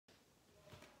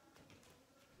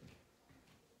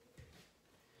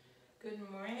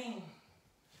Good morning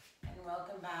and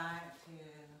welcome back to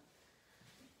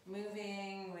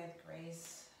Moving with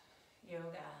Grace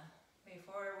Yoga.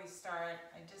 Before we start,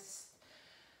 I just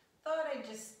thought I'd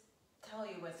just tell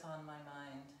you what's on my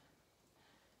mind.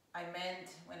 I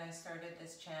meant when I started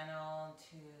this channel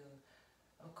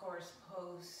to, of course,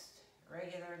 post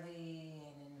regularly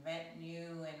and invent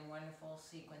new and wonderful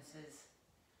sequences.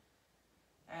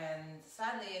 And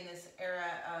sadly, in this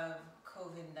era of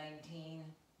COVID-19,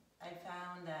 I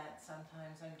found that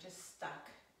sometimes I'm just stuck.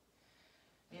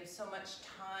 We have so much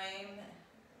time,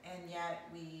 and yet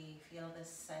we feel this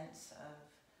sense of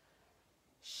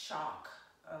shock,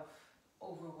 of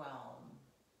overwhelm,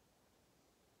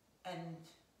 and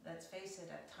let's face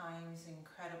it, at times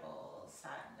incredible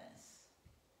sadness.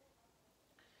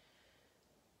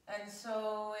 And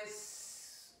so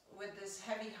it's with this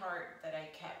heavy heart that I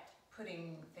kept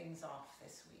putting things off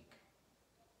this week.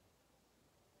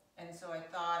 And so I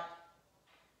thought,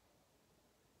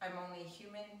 I'm only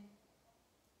human,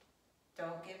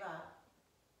 don't give up.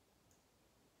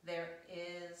 There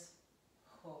is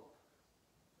hope.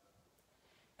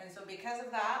 And so because of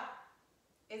that,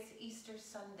 it's Easter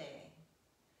Sunday.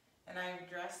 And I'm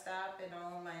dressed up in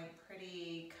all my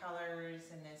pretty colors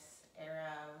in this era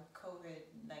of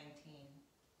COVID-19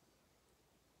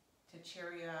 to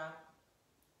cheer you up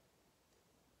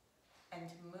and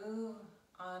to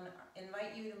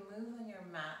invite you to move on your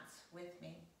mats with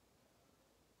me,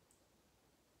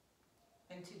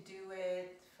 and to do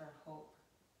it for hope,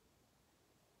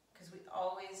 because we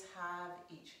always have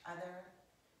each other,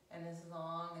 and as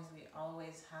long as we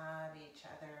always have each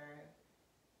other,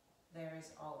 there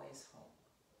is always hope.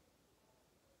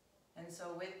 And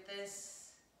so with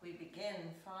this, we begin.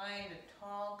 Find a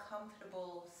tall,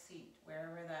 comfortable seat,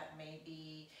 wherever that may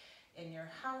be, in your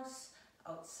house,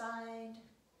 outside,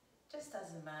 just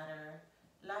doesn't matter.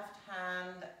 Left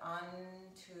hand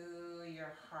onto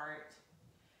your heart,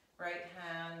 right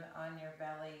hand on your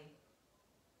belly.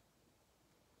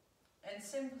 And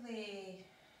simply,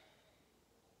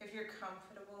 if you're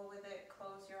comfortable with it,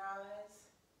 close your eyes.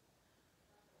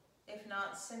 If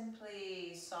not,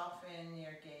 simply soften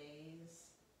your gaze.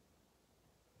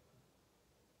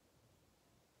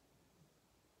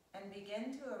 And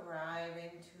begin to arrive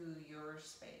into your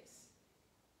space.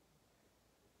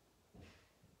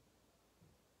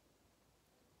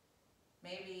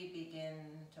 Maybe begin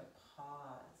to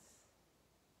pause.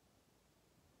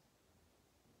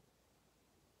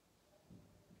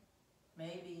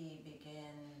 Maybe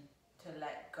begin to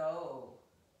let go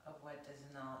of what does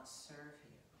not serve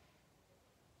you.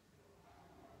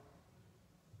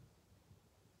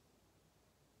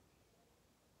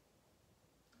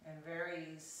 And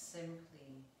very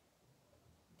simply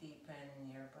deepen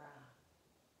your breath.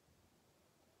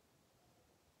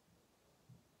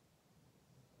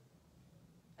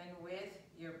 And with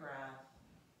your breath,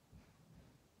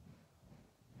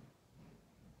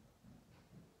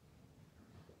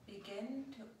 begin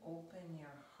to open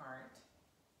your heart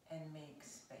and make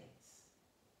space.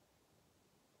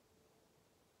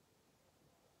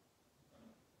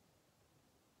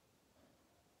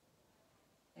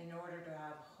 In order to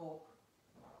have hope,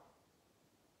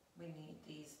 we need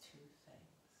these two things.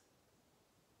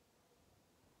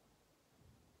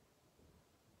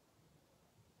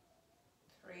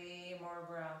 Three more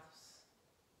breaths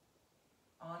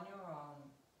on your own.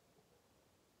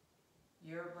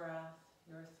 Your breath,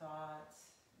 your thoughts,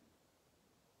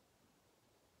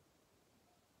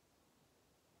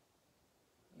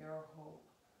 your hope.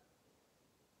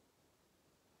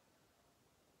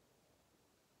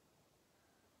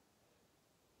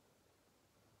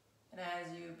 And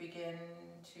as you begin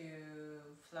to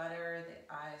flutter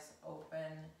the eyes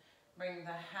open, bring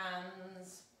the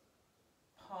hands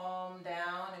palm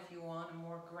down if you want a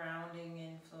more grounding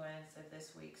influence if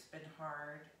this week's been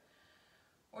hard.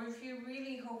 Or if you're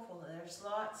really hopeful, there's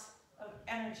lots of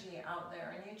energy out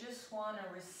there and you just want to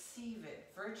receive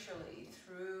it virtually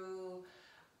through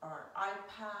our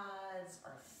iPads,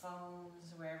 our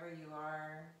phones, wherever you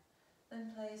are,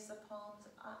 then place the palms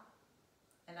up.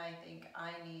 And I think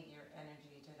I need your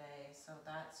energy today, so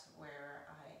that's where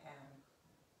I am.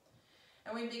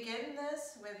 And we begin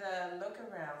this with a look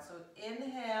around. So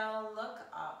inhale, look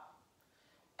up.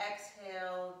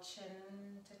 Exhale,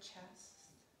 chin to chest.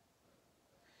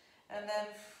 And then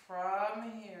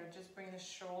from here, just bring the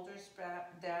shoulders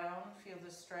back down. Feel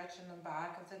the stretch in the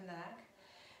back of the neck.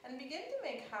 And begin to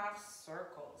make half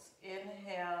circles.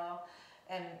 Inhale,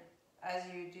 and as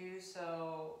you do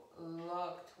so,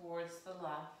 look towards the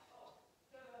left.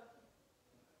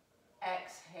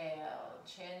 Exhale,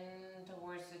 chin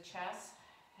towards the chest,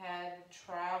 head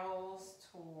travels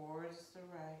towards the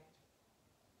right.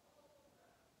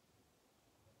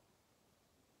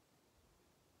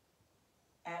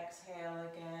 exhale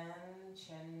again,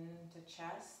 chin to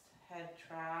chest, head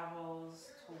travels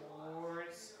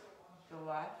towards the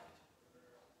left.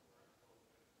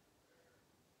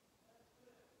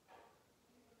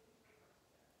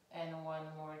 And one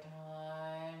more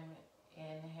time,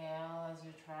 inhale as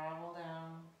you travel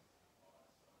down.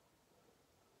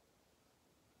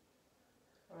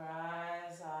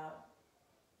 Rise up,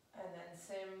 and then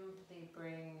simply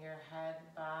bring your head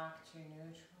back to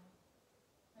neutral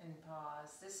and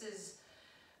pause. This is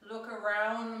look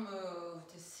around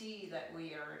move to see that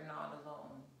we are not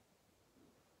alone.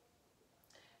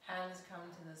 Hands come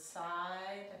to the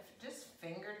side, just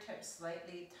fingertips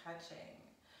slightly touching.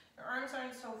 Your arms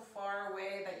aren't so far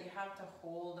away that you have to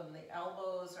hold them. The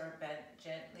elbows are bent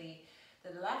gently.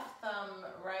 The left thumb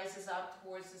rises up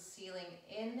towards the ceiling.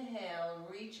 Inhale,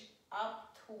 reach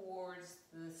up towards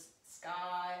the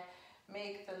sky.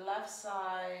 Make the left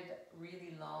side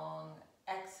really long.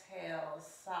 Exhale,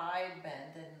 side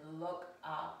bend and look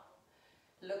up.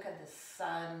 Look at the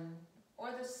sun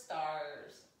or the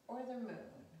stars or the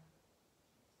moon.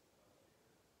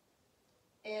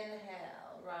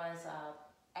 Inhale, rise up.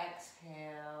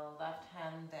 Exhale, left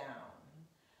hand down.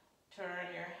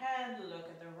 Turn your head, look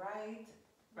at the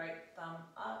right thumb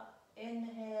up.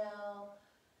 Inhale,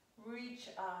 reach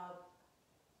up.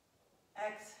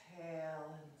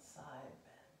 Exhale and side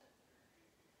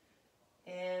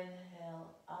bend. Inhale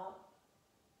up,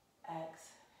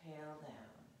 exhale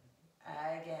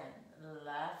down. Again,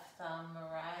 left thumb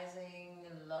rising,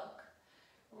 look,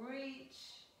 reach,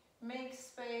 make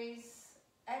space.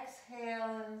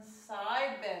 Exhale and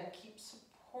side bend. Keep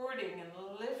supporting and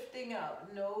lifting up.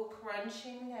 No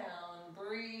crunching down.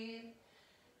 Breathe.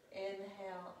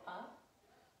 Inhale up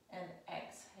and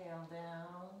exhale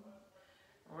down.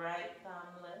 Right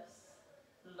thumb lifts.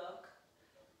 Look.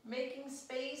 Making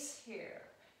space here.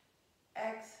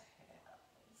 Exhale.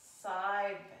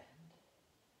 Side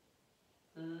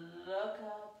bend. Look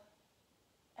up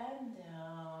and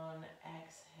down.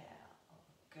 Exhale.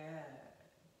 Good.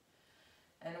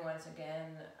 And once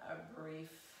again, a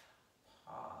brief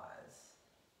pause.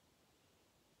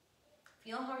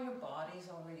 Feel how your body's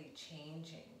already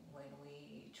changing when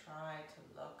we try to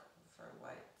look for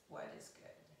what is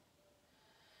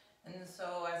good. And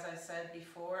so, as I said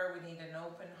before, we need an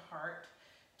open heart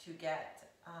to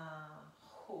get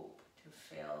hope to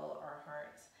fill our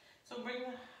hearts. So bring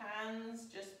the hands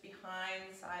just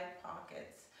behind side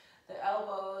pockets. The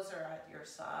elbows are at your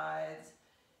sides.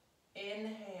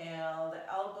 Inhale, the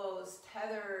elbows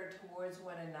tethered towards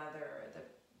one another, the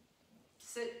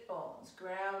sit bones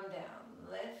ground down,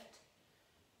 lift,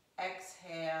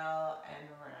 exhale and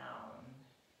round.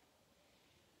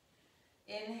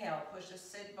 Inhale, push the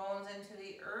sit bones into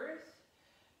the earth,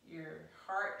 your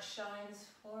heart shines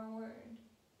forward,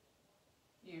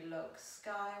 you look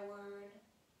skyward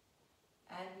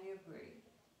and you breathe.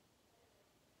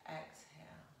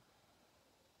 Exhale.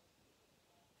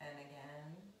 And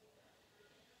again.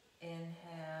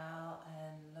 Inhale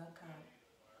and look up,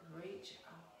 reach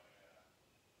up,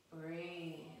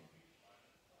 breathe,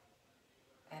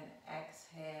 and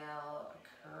exhale,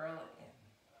 curl in.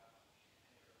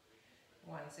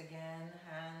 Once again,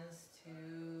 hands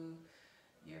to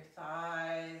your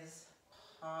thighs,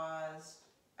 pause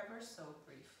ever so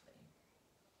briefly.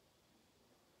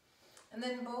 And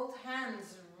then both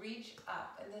hands reach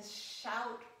up in this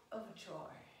shout of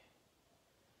joy.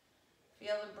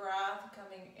 Feel the breath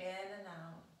coming in and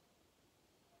out.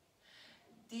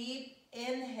 Deep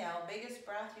inhale, biggest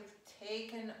breath you've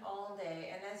taken all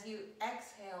day. And as you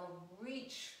exhale,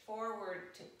 reach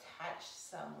forward to touch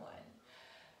someone.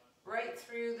 Right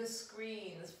through the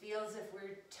screens, feel as if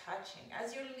we're touching.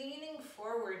 As you're leaning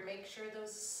forward, make sure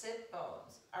those sit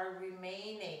bones are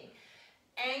remaining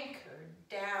anchored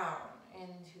down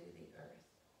into the earth.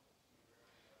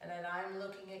 And then I'm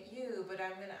looking at you, but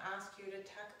I'm going to ask you to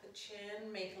tuck the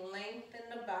chin, make length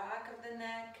in the back of the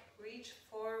neck, reach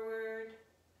forward,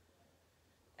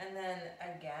 and then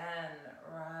again,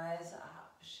 rise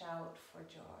up, shout for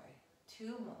joy.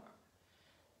 2 more.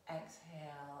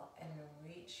 Exhale and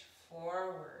reach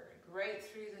forward, right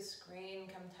through the screen,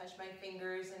 come touch my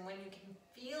fingers, and when you can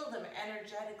feel them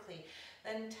energetically,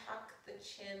 then tuck the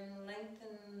chin,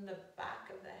 lengthen the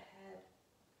back of the head.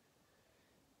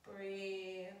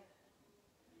 Breathe,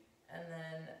 and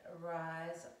then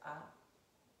rise up.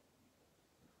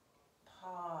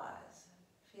 Pause,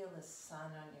 feel the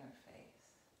sun on your face.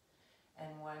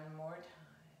 And one more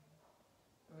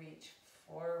time, reach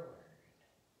forward,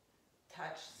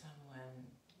 touch someone,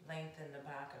 lengthen the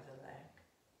back of the leg.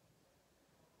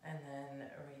 And then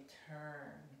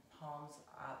return, palms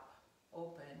up,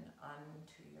 open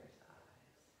onto your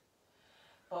thighs.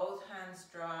 Both hands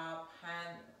drop,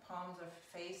 palms are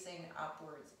facing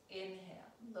upwards.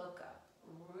 Inhale, look up,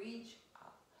 reach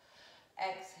up.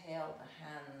 Exhale the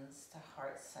hands to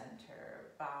heart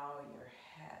center, bow your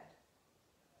head.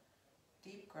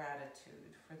 Deep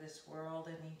gratitude for this world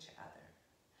and each other.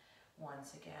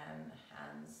 Once again,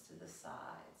 hands to the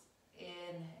sides.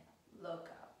 Inhale, look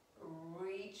up,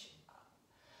 reach up.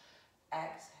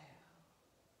 Exhale,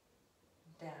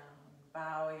 down,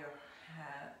 bow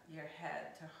your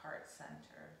head to heart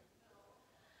center.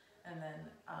 And then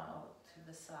out to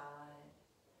the side.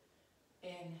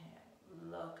 Inhale,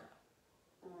 look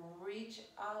up, reach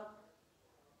up.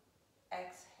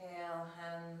 Exhale,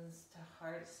 hands to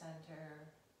heart center.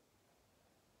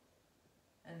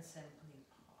 And simply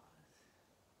pause.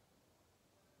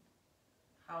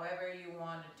 However you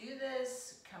want to do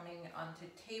this, coming onto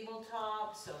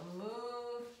tabletop, so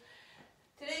move.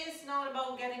 Today is not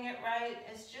about getting it right,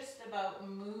 it's just about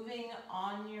moving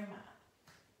on your mat.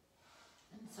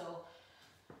 And so,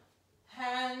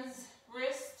 hands,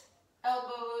 wrist,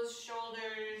 elbows,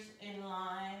 shoulders in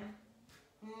line,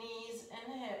 knees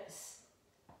and hips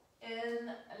in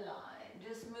line.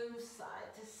 Just move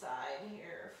side to side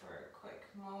here for a quick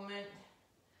moment.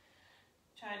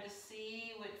 Try to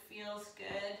see what feels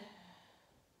good.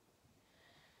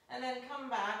 And then come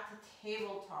back to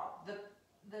tabletop.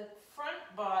 The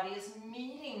front body is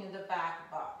meeting the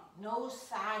back body. No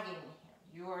sagging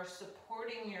here. You are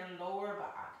supporting your lower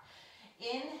back.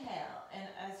 Inhale, and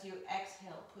as you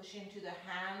exhale, push into the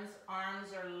hands.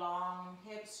 Arms are long,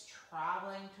 hips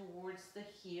traveling towards the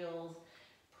heels.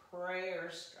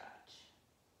 Prayer stretch.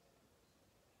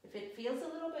 If it feels a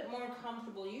little bit more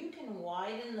comfortable, you can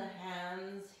widen the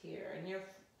hands here, and your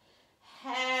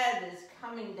head is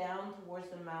coming down towards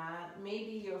the mat.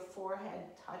 Maybe your forehead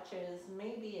touches,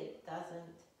 maybe it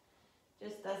doesn't.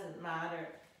 Just doesn't matter.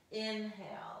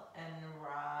 Inhale and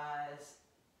rise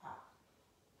up.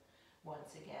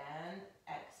 Once again,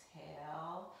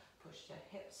 exhale. Push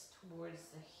the hips towards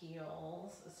the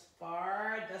heels as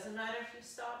far. It doesn't matter if you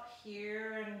stop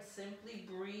here, and simply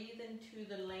breathe into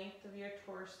the length of your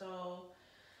torso.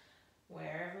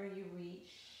 Wherever you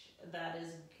reach, that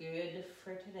is good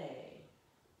for today.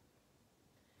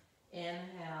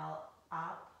 Inhale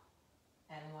up,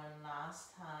 and one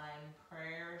last time,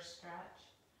 prayer stretch.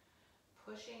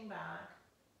 Pushing back,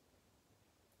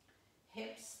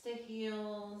 hips to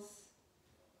heels,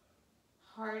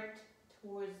 heart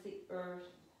towards the earth,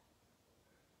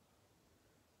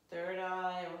 third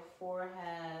eye or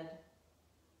forehead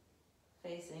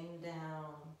facing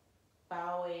down,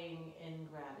 bowing in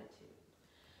gratitude.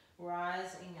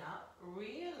 Rising up,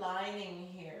 realigning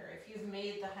here. If you've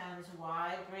made the hands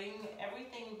wide, bring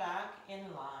everything back in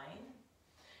line.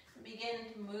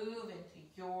 Begin to move into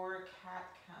your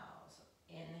cat-cow. So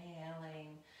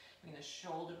inhaling, bring the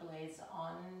shoulder blades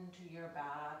onto your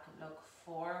back, look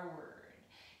forward.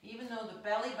 Even though the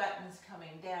belly button's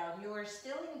coming down, you are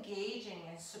still engaging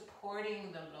and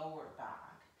supporting the lower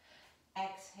back.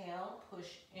 Exhale,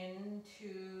 push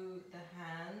into the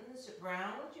hands,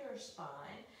 round your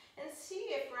spine, and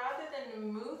see if rather than the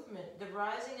movement, the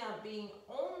rising up being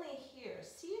only here,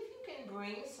 see if you can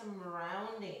bring some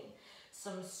rounding,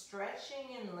 some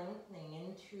stretching and lengthening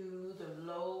into the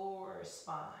lower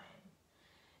spine.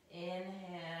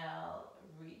 Inhale,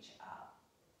 reach up.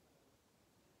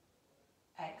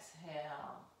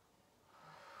 Exhale.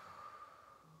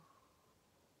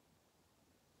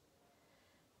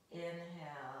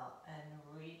 Inhale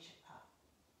and reach up.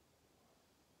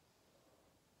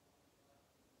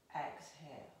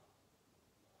 Exhale.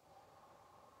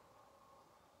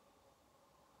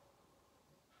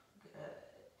 Good.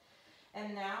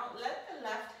 And now let the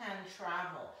left hand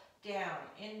travel down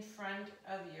in front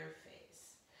of your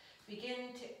face.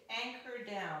 Begin to anchor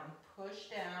down, push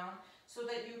down, so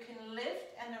that you can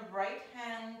lift and the right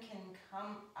hand can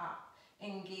come up.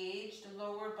 Engage the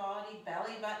lower body,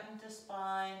 belly button to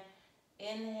spine.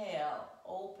 Inhale,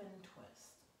 open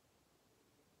twist.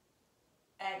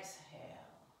 Exhale.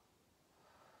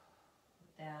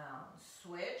 Down,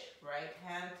 switch, right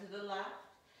hand to the left.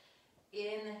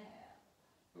 Inhale,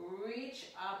 reach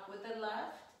up with the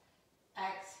left.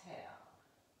 Exhale.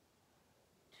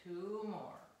 Two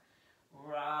more.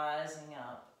 Rising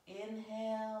up.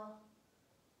 Inhale.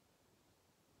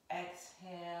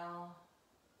 Exhale.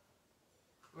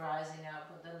 Rising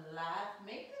up with the left.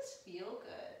 Make this feel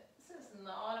good. This is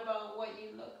not about what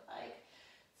you look like.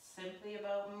 It's simply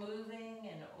about moving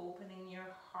and opening your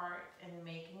heart and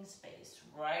making space.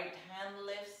 Right hand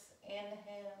lifts.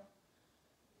 Inhale.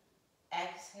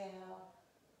 Exhale.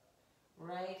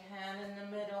 Right hand in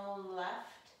the middle.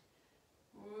 Left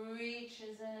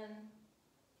reaches in.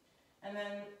 And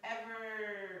then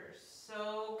ever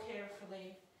so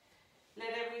carefully, let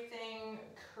everything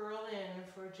curl in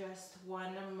for just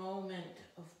one moment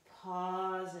of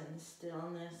pause and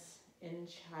stillness in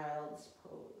child's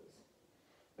pose.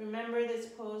 Remember, this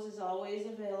pose is always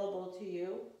available to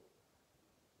you.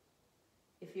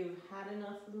 If you've had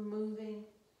enough of moving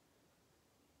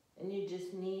and you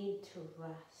just need to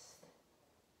rest,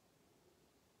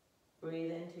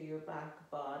 breathe into your back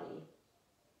body.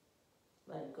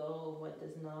 Let go of what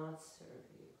does not serve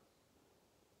you.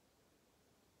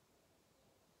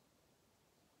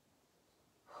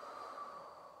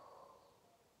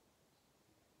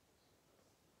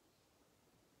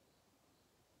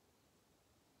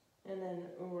 And then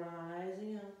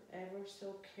rising up ever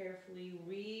so carefully,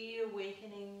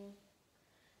 reawakening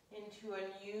into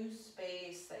a new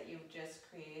space that you've just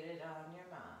created on your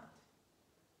mat.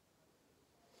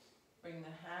 Bring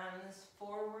the hands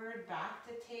forward, back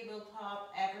to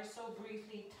tabletop, ever so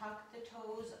briefly. Tuck the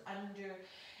toes under.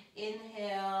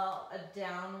 Inhale, a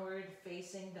downward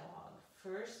facing dog.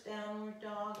 First downward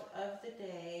dog of the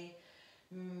day.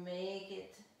 Make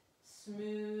it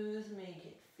smooth, make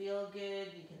it feel good.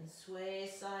 You can sway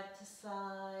side to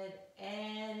side,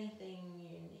 anything you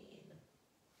need.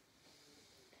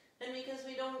 And because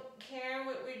we don't care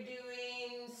what we're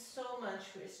doing so much,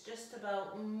 it's just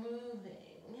about moving.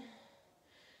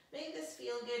 Make this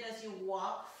feel good as you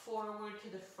walk forward to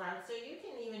the front. So you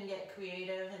can even get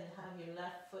creative and have your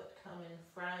left foot come in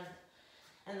front.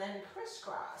 And then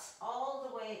crisscross all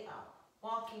the way up.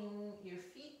 Walking your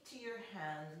feet to your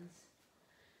hands.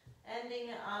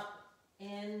 Ending up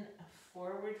in a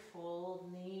forward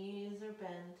fold. Knees are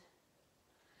bent.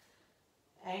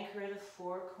 Anchor the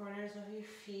four corners of your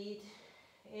feet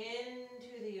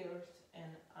into the earth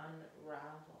and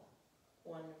unravel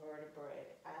one vertebrae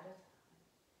at a time.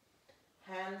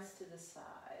 Hands to the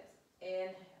sides.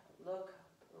 Inhale, look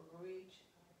up, reach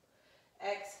up.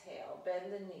 Exhale,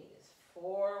 bend the knees,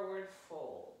 forward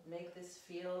fold. Make this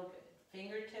feel good.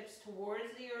 Fingertips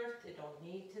towards the earth, they don't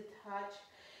need to touch.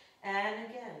 And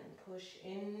again, push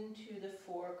into the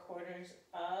four corners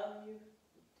of your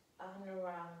feet.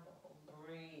 Unravel,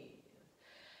 breathe.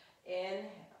 Inhale,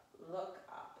 look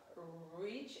up,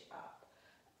 reach up.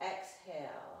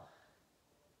 Exhale,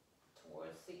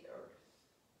 towards the earth.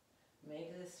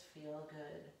 Make this feel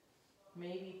good.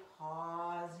 Maybe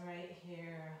pause right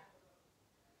here.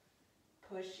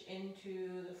 Push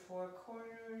into the four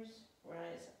corners.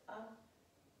 Rise up.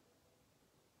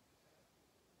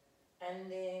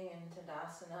 Ending in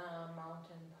Tadasana,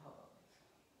 mountain pose.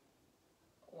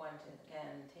 Once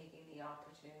again, taking the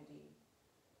opportunity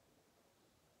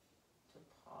to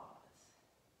pause.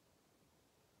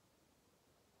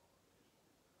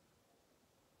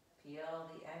 Feel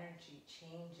the energy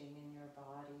changing in your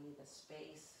body, the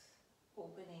space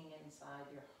opening inside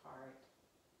your heart,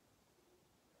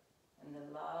 and the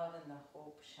love and the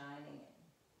hope shining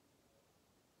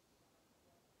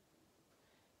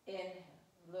in. Inhale,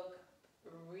 look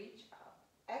up, reach up.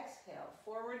 Exhale,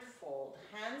 forward fold.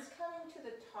 Hands coming to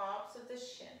the tops of the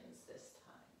shins this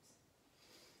time.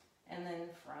 And then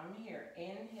from here,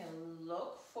 inhale,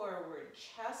 look forward,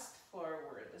 chest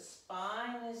forward. The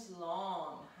spine is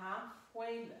long,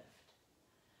 halfway lift.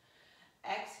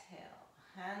 Exhale,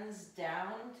 hands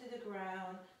down to the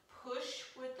ground. Push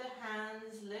with the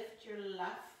hands, lift your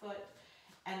left foot,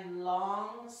 and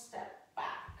long step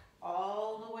back.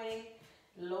 All the way,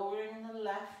 lowering the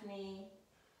left knee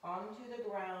onto the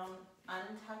ground,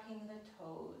 untucking the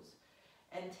toes,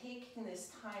 and taking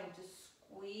this time to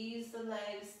squeeze the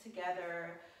legs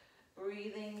together,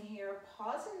 breathing here.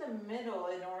 Pause in the middle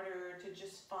in order to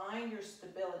just find your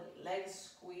stability.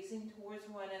 Legs squeezing towards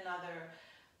one another.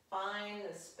 Find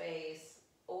the space.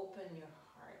 Open your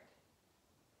heart.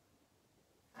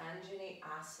 Anjani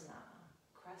Asana,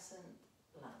 crescent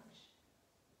lunge.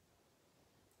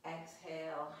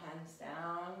 Exhale, hands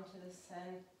down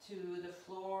to the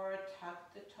floor.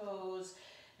 Tuck the toes.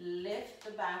 Lift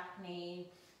the back knee.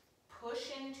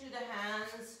 Push into the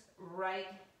hands, right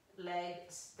leg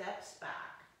steps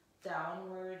back,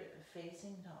 downward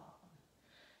facing dog.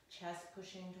 Chest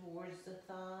pushing towards the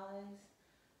thighs,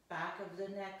 back of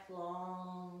the neck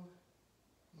long,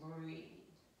 breathe.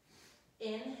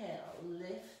 Inhale,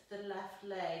 lift the left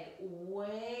leg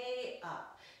way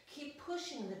up. Keep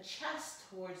pushing the chest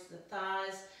towards the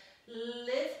thighs.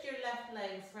 Lift your left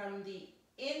leg from the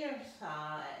inner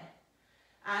thigh.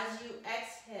 As you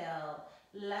exhale,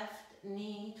 left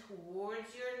knee towards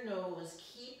your nose,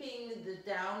 keeping the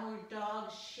downward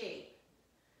dog shape.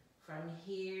 From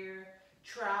here,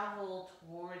 travel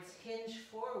towards hinge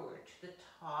forward to the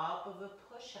top of a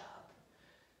push-up.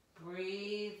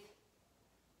 Breathe,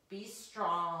 Be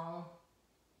strong.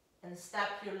 And step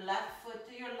your left foot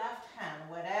to your left hand,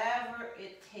 whatever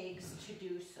it takes to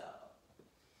do so.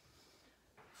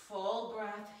 Full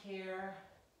breath here.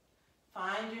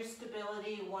 Find your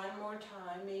stability one more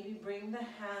time. Maybe bring the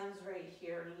hands right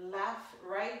here.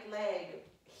 Right leg,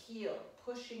 heel,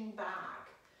 pushing back.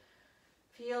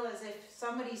 Feel as if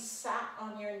somebody sat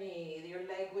on your knee. Your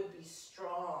leg would be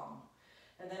strong.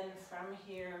 And then from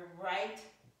here, right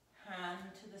hand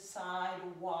to the side,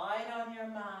 wide on your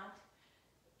mat.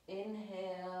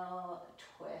 Inhale,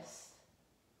 twist.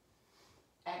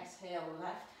 Exhale,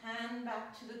 left hand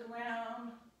back to the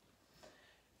ground.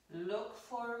 Look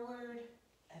forward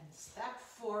and step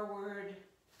forward.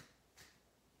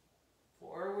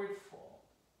 Forward fold.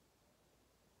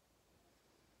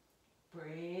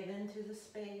 Breathe into the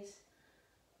space.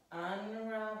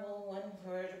 Unravel one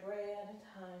vertebrae at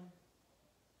a time.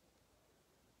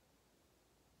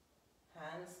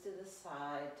 Hands to the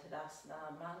side,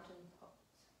 Tadasana, mountain pose.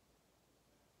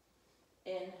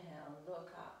 Inhale,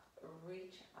 look up,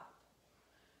 reach up.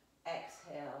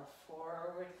 Exhale,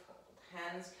 forward fold.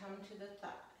 Hands come to the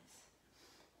thighs.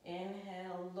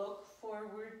 Inhale, look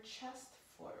forward, chest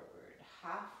forward,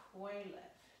 halfway lift.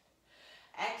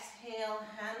 Exhale,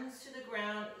 hands to the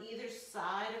ground, either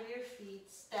side of your feet.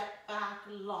 Step back,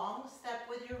 long step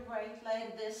with your right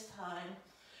leg this time.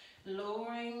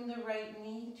 Lowering the right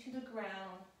knee to the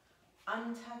ground.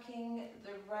 Untucking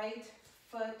the right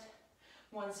foot.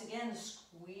 Once again,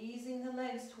 squeezing the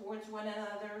legs towards one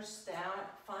another.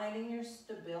 Finding your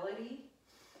stability.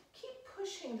 Keep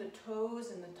pushing the toes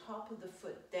and the top of the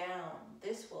foot down.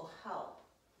 This will help.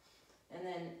 And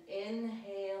then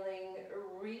inhaling,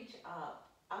 reach up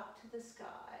to the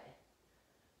sky.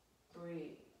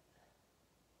 Breathe.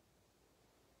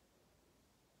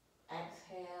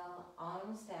 Exhale,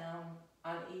 arms down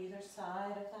on either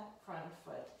side of that front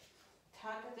foot.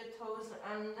 Tuck the toes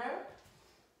under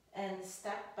and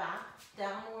step back,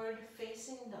 downward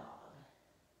facing dog.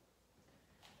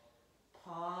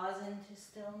 Pause into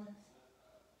stillness.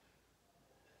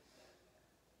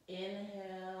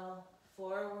 Inhale,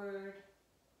 forward,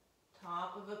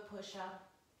 top of a push-up.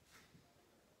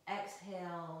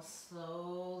 Exhale,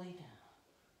 slowly down.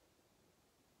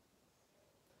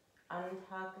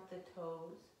 Untuck the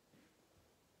toes.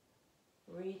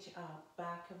 Reach up,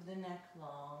 back of the neck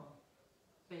long.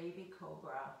 Baby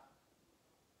cobra.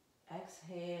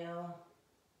 Exhale,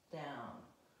 down.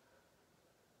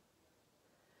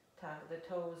 Tuck the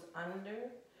toes under.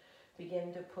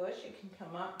 Begin to push. You can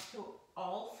come up to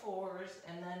all fours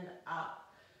and then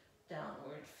up,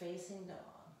 downward facing dog.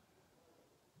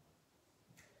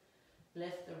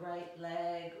 Lift the right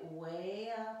leg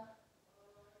way up.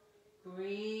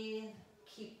 Breathe.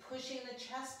 Keep pushing the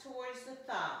chest towards the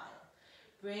thigh.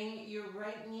 Bring your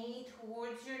right knee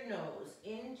towards your nose,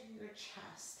 into your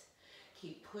chest.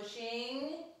 Keep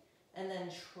pushing and then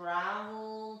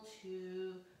travel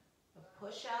to a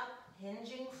push-up,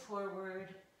 hinging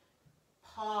forward.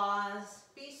 Pause,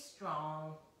 be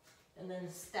strong, and then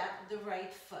step the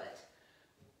right foot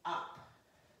up.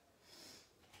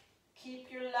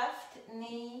 Keep your left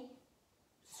knee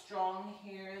strong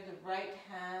here. The right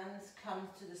hands come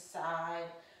to the side.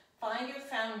 Find your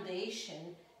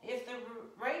foundation. If the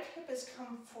right hip has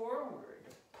come forward,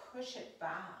 push it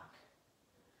back.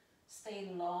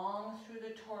 Stay long through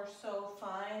the torso.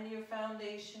 Find your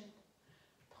foundation.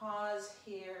 Pause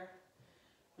here.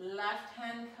 Left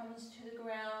hand comes to the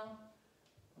ground.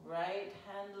 Right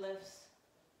hand lifts.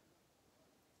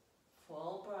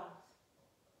 Full breath.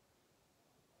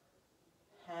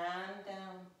 Hand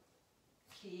down.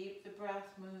 Keep the breath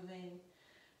moving.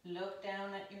 Look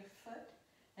down at your foot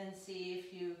and see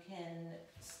if you can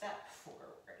step forward.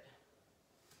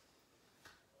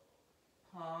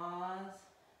 Pause.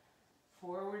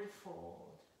 Forward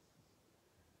fold.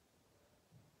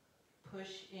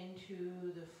 Push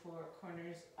into the four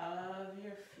corners of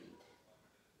your feet.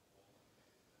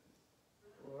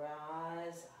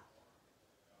 Rise up.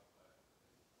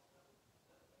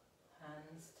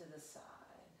 Hands to the side.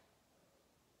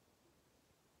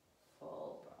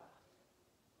 Full breath.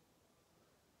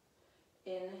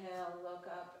 Inhale, look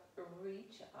up,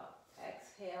 reach up.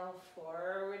 Exhale,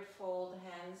 forward fold,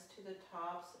 hands to the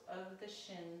tops of the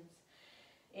shins.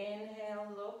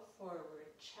 Inhale, look forward,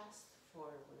 chest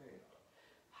forward.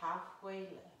 Halfway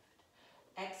lift.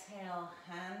 Exhale,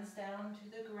 hands down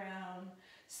to the ground.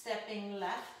 Stepping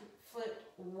left foot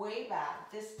way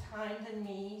back. This time the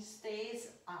knee stays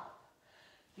up.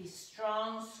 Be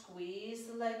strong, squeeze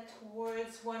the leg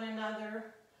towards one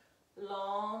another.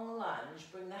 Long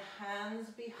lunge. Bring the hands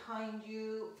behind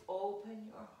you. Open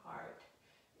your heart.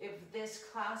 If this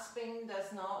clasping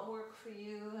does not work for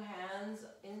you, hands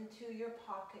into your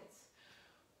pockets.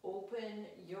 Open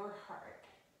your heart.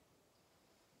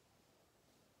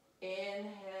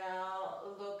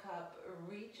 Inhale, look up,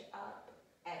 reach up.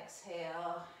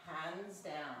 Exhale, hands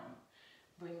down.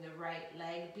 Bring the right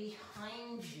leg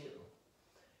behind you.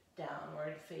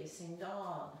 Downward facing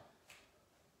dog.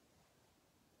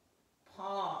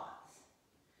 Pause.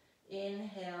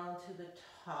 Inhale to the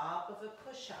top of a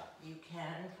push-up. You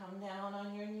can come down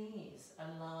on your knees.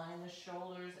 Align the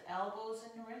shoulders, elbows,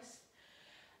 and wrists.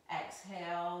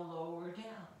 Exhale, lower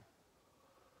down.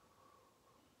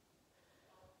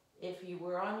 If you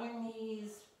were on your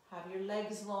knees, have your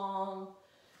legs long,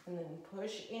 and then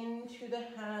push into the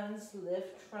hands,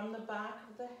 lift from the back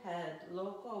of the head,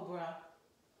 low cobra.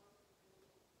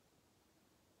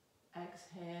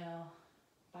 Exhale,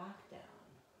 back down.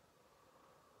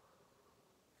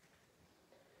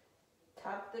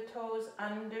 Tuck the toes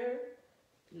under,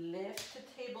 lift to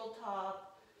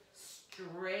tabletop,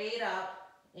 straight up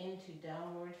into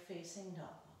downward facing dog.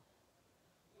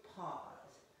 Pause.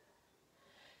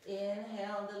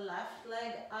 Inhale the left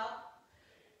leg up,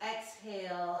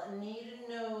 exhale, knee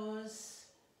to nose,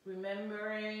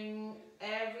 remembering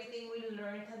everything we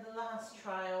learned in the last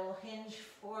trial. Hinge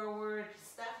forward,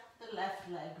 step the left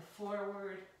leg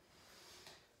forward.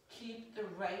 Keep the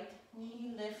right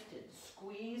knee lifted.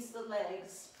 Squeeze the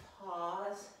legs.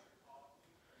 Pause.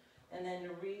 And then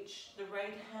reach the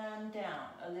right hand down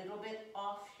a little bit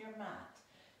off your mat.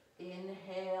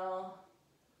 Inhale.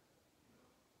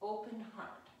 Open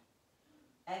heart.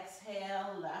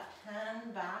 Exhale. Left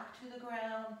hand back to the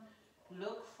ground.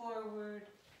 Look forward.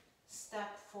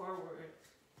 Step forward.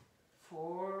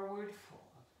 Forward fold.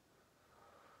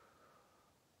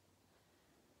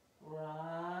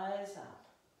 Rise up.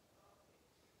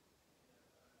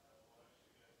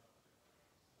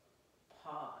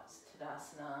 Pause,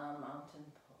 Tadasana,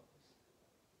 mountain pose.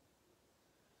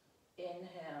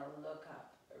 Inhale, look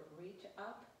up, reach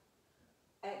up.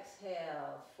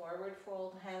 Exhale, forward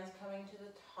fold, hands coming to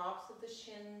the tops of the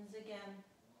shins again.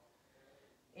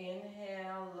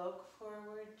 Inhale, look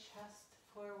forward, chest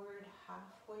forward,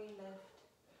 halfway lift.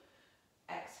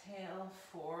 Exhale,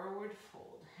 forward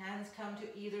fold. Hands come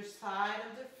to either side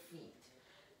of the feet.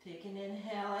 Take an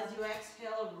inhale as you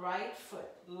exhale, right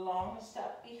foot, long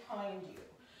step behind you.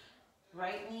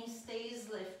 Right knee stays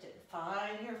lifted.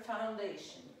 Find your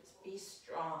foundations. Be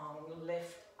strong.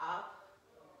 Lift up.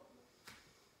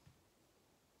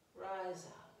 Rise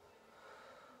up.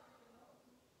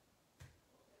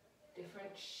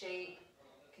 Different shape.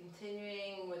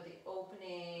 Continuing with the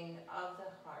opening of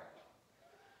the heart.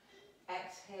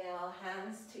 Exhale,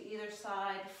 hands to either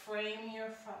side. Frame your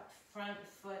front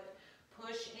foot.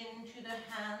 Push into the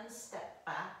hands, step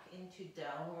back into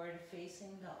downward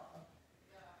facing dog.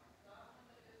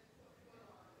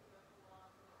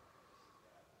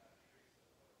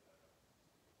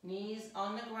 Knees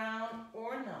on the ground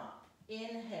or not.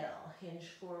 Inhale, hinge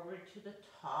forward to the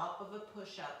top of a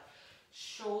push-up.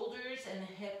 Shoulders and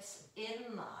hips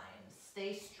in line.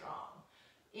 Stay strong.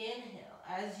 Inhale.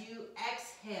 As you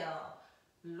exhale,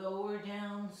 lower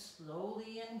down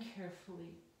slowly and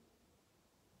carefully.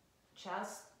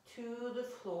 Chest to the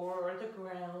floor, the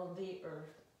ground, the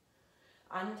earth.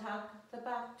 Untuck the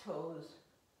back toes.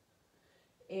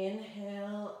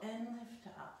 Inhale and lift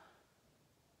up.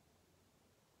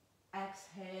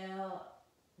 Exhale,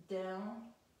 down.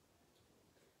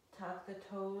 Tuck the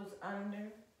toes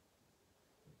under.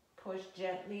 Push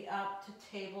gently up to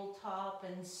tabletop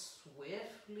and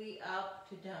swiftly up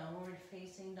to downward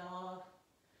facing dog.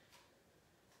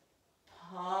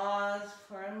 Pause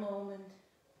for a moment.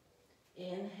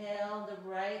 Inhale the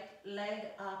right leg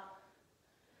up.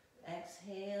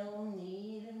 Exhale,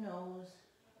 knee to nose.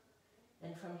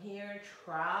 And from here,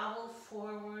 travel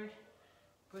forward,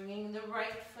 bringing the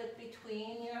right foot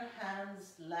between your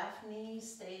hands. Left knee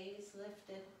stays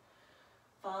lifted.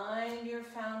 Find your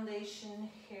foundation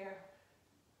here.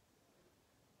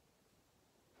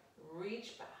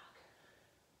 Reach back.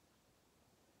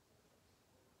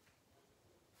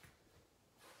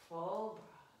 Full breath.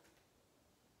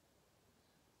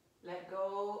 Let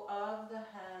go of the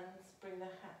hands. Bring the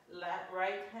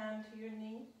right hand to your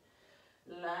knee.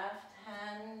 Left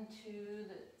hand to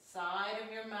the side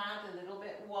of your mat, a little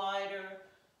bit wider.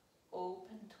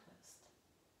 Open twist.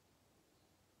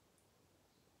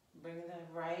 Bring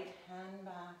the right hand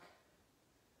back.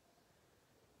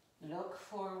 Look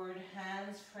forward,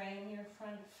 hands frame your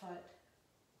front foot.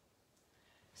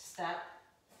 Step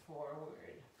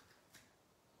forward.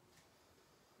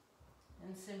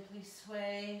 And simply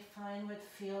sway, find what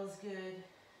feels good.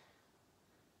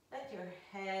 Let your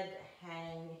head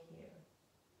hang here.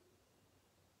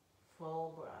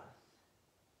 Full breath.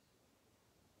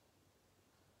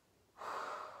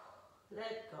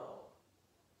 Let go.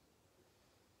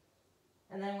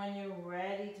 And then when you're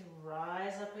ready to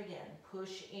rise up again,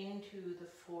 push into the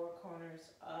four corners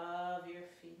of your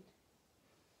feet.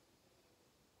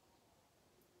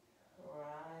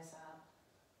 Rise up.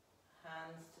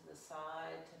 Hands to the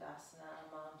side,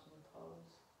 Tadasana, mountain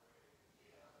pose.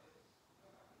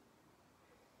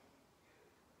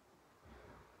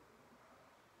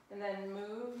 And then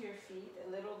move your feet a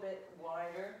little bit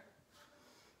wider.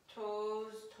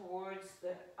 Toes towards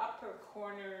the upper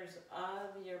corners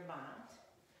of your mat.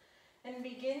 And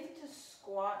begin to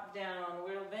squat down.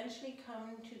 We'll eventually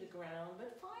come to the ground,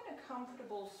 but find a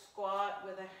comfortable squat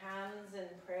with the hands in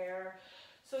prayer.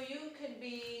 So you could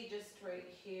be just right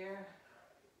here.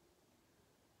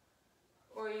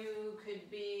 Or you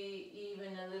could be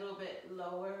even a little bit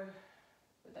lower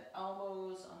with the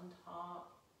elbows on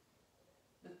top,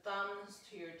 the thumbs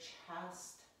to your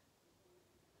chest.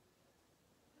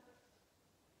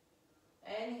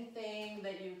 Anything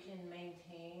that you can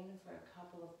maintain for a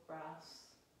couple of breaths.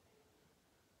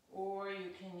 Or you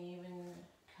can even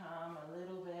come a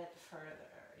little bit further.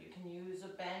 You can use a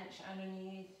bench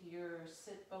underneath your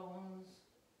sit bones.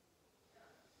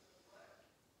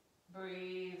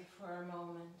 Breathe for a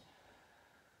moment.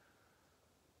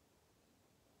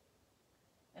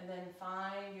 And then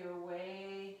find your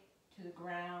way to the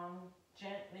ground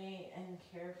gently and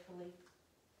carefully.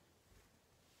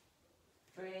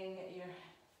 Bring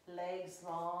your legs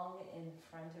long in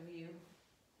front of you.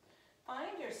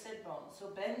 Find your sit bones. So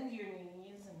bend your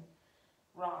knees and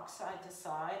rock side to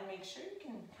side. Make sure you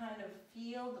can kind of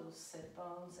feel those sit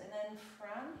bones. And then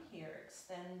from here,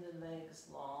 extend the legs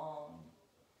long.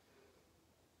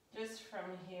 Just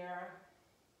from here,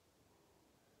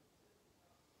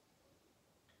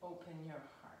 open your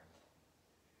heart.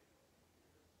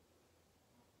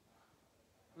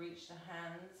 Reach the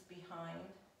hands behind.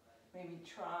 Maybe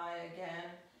try again.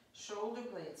 Shoulder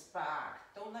blades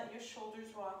back. Don't let your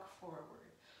shoulders rock forward.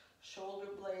 Shoulder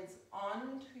blades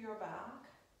onto your back.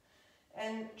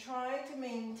 And try to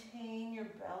maintain your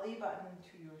belly button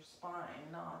to your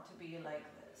spine, not to be like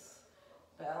this.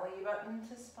 Belly button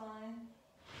to spine.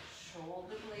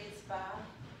 Shoulder blades back.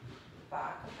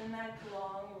 Back of the neck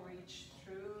long. Reach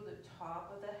through the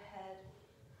top of the head.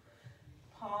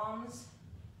 Palms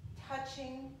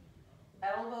touching.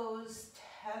 Elbows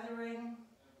tethering,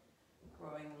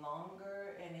 growing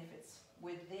longer, and if it's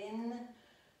within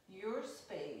your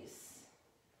space,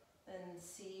 then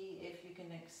see if you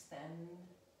can extend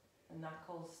the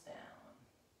knuckles down.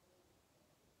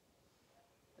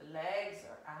 The legs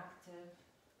are active.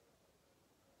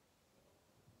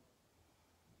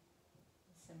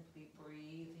 Simply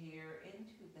breathe here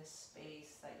into the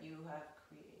space that you have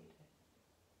created.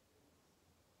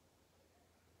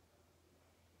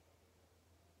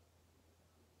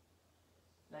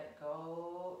 Let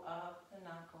go of the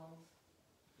knuckles.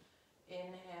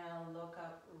 Inhale, look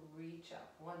up, reach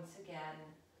up. Once again,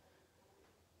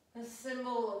 the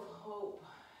symbol of hope,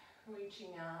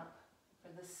 reaching up for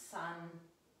the sun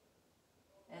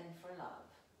and for love.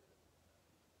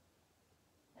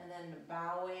 And then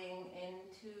bowing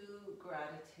into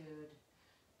gratitude.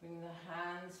 Bring the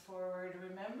hands forward.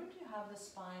 Remember to have the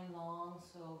spine long,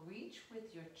 so reach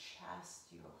with your chest,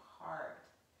 your heart.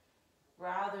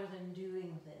 Rather than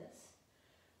doing this,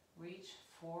 reach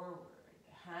forward,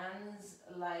 hands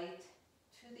light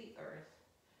to the earth,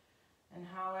 and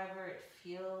however it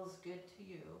feels good to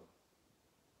you.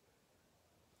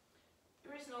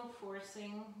 There is no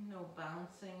forcing, no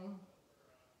bouncing,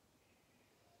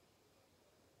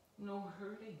 no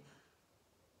hurting.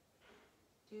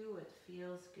 Do what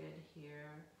feels good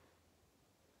here.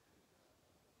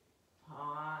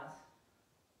 Pause.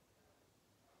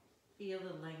 Feel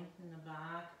the length in the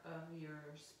back of your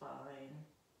spine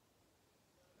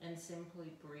and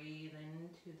simply breathe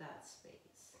into that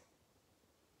space.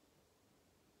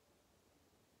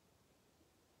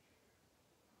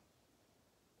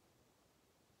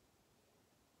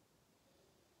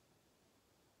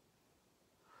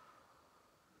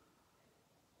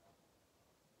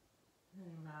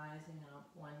 And rising up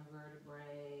one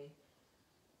vertebrae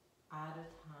at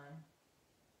a time.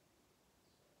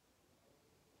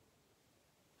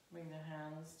 Bring the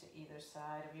hands to either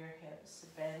side of your hips.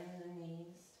 Bend the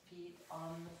knees, feet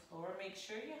on the floor. Make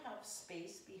sure you have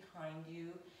space behind you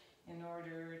in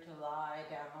order to lie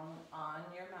down on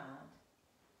your mat.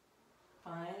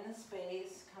 Find the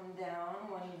space, come down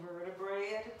one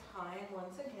vertebrae at a time.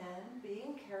 Once again,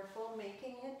 being careful,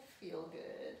 making it feel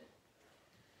good.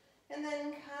 And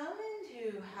then come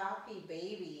into happy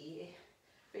baby.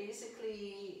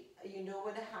 Basically, you know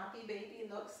what a happy baby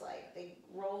looks like. They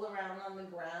roll around on the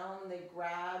ground, they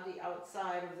grab the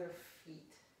outside of their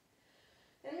feet.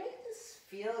 And make this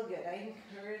feel good. I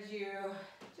encourage you,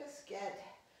 just get,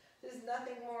 there's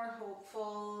nothing more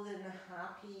hopeful than a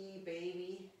happy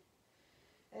baby.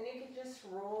 And you can just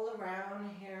roll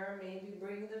around here, maybe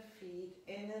bring the feet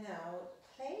in and out,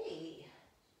 play.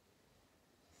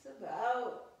 It's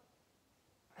about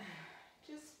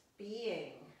just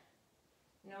being,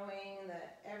 knowing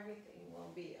that everything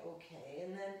will be okay.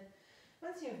 And then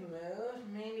once you've moved,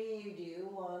 maybe you do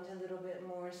want a little bit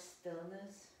more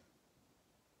stillness.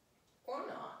 Or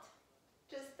not.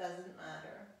 Just doesn't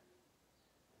matter.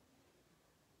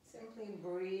 Simply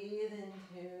breathe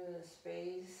into the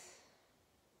space.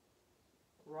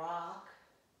 Rock.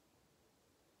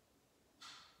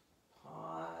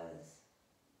 Pause.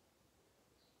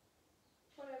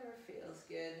 Whatever feels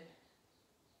good.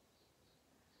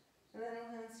 And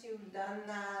then once you've done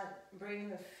that, bring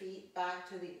the feet back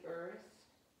to the earth.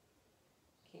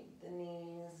 Keep the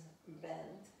knees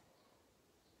bent.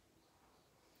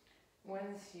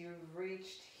 Once you've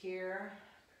reached here,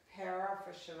 prepare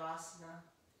for Shavasana.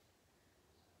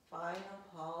 Final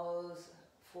pause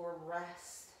for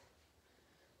rest,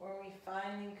 where we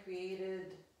finally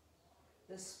created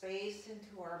the space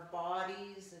into our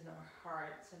bodies and our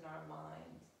hearts and our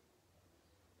minds.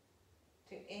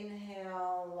 To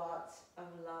inhale lots of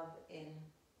love in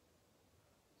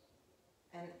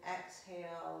and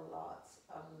exhale lots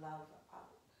of love out.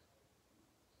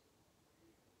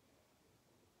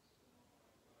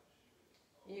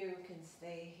 You can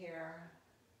stay here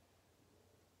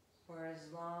for as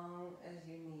long as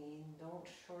you need. Don't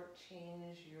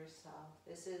shortchange yourself.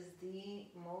 This is the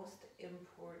most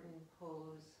important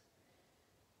pose.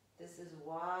 This is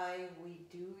why we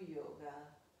do yoga,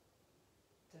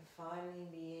 to finally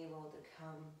be able to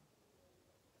come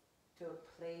to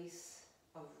a place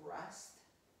of rest,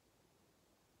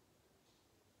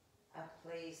 a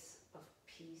place of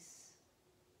peace,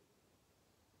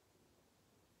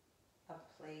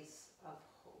 a place of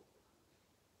hope.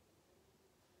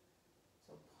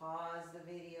 So pause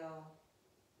the video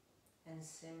and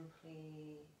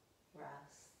simply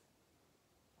rest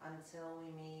until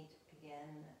we meet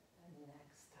again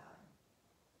next time.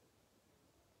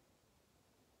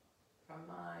 From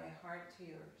my heart to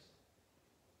yours,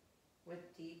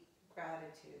 with deep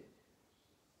gratitude.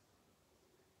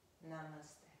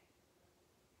 Namaste.